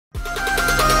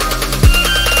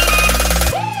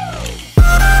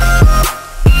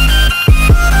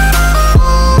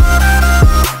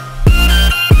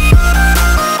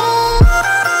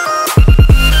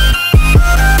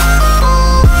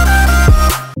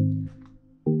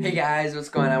Hey guys, what's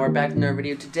going on? We're back with another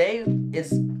video. Today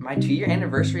is my 2-year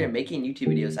anniversary of making YouTube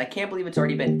videos. I can't believe it's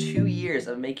already been 2 years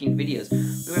of making videos.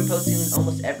 We've been posting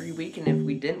almost every week, and if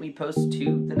we didn't, we post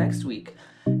 2 the next week.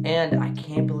 And I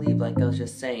can't believe, like I was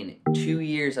just saying, 2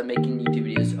 years of making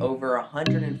YouTube videos, over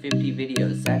 150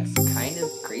 videos. That's kind of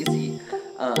crazy.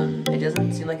 It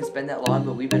doesn't seem like it's been that long,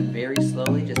 but we've been very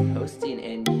slowly just posting,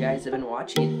 and you guys have been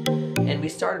watching. And we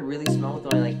started really small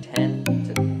with only like 10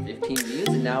 to 15 views,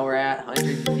 and now we're at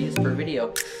 100 views per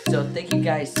video. So thank you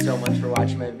guys so much for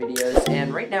watching my videos.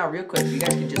 And right now, real quick, if you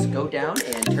guys could just go down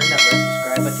and turn that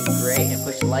red subscribe button gray and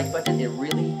push the like button, it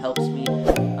really helps me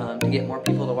to get more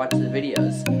people to watch the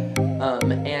videos.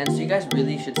 And so you guys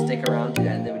really should stick around to the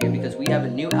end of the video, because we have a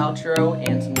new outro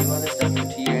and some new other stuff for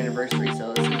the 2-year anniversary.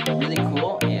 So this is really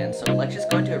cool. And so let's just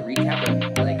go into a recap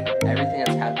of like everything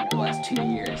that's happened in the last 2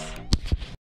 years.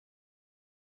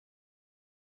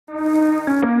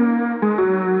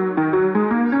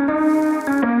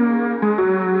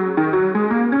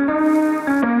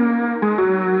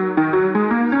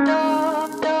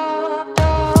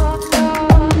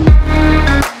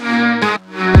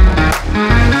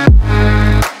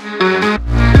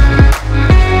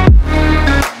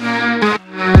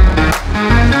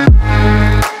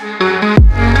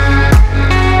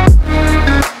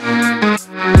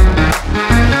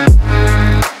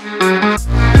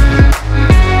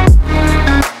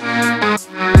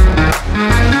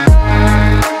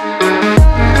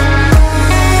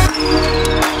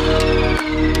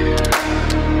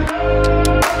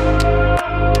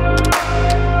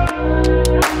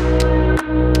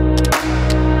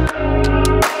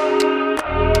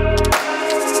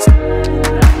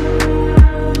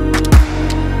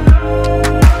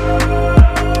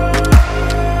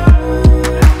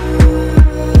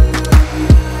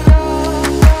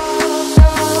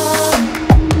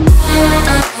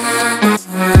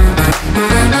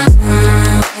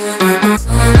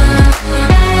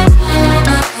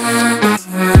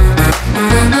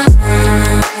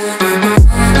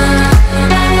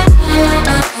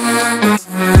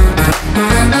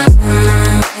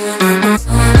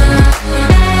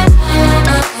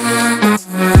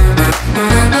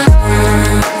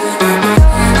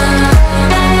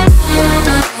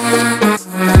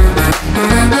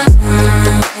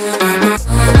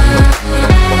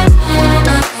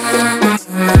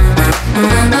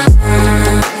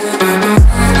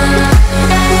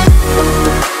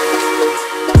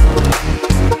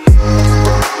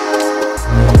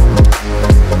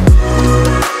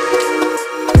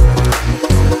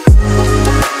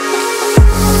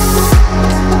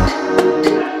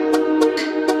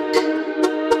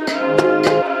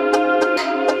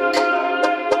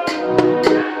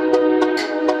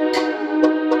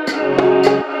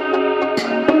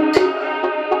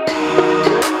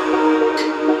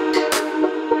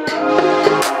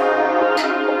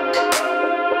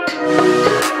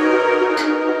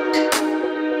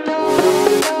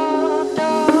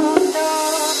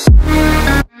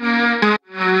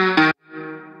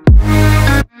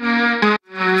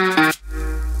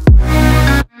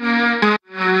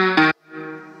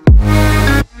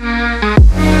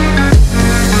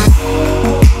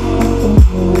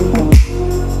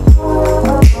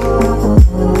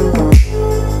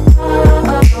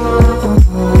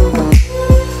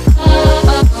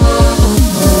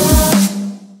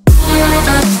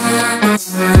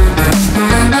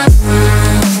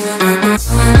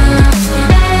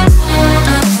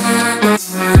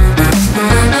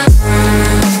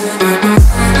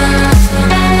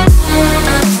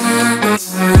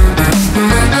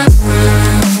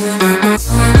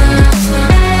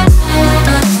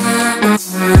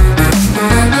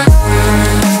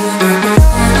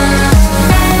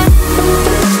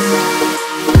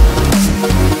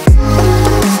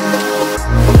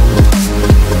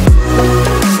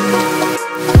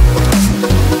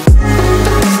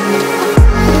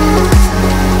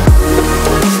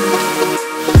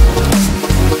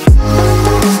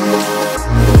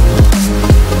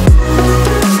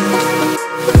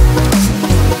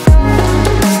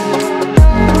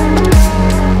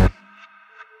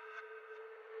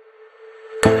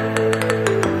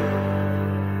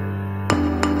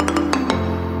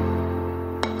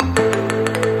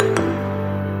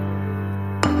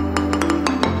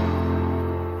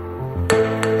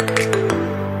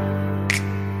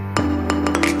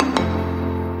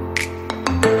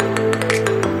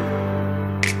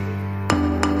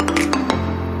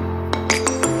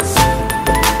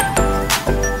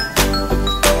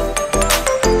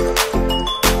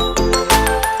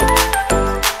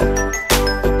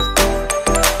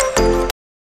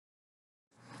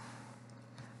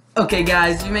 Okay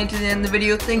guys, you made it to the end of the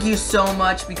video. Thank you so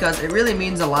much because it really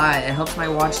means a lot. It helps my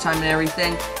watch time and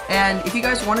everything. And if you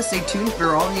guys want to stay tuned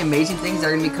for all the amazing things that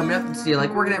are going to be coming up this year,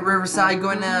 like working at Riverside,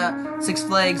 going to Six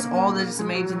Flags, all this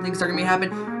amazing things that are going to be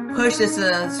happening, push this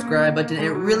subscribe button. It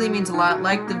really means a lot.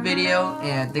 Like the video,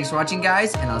 and thanks for watching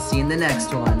guys, and I'll see you in the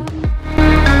next one.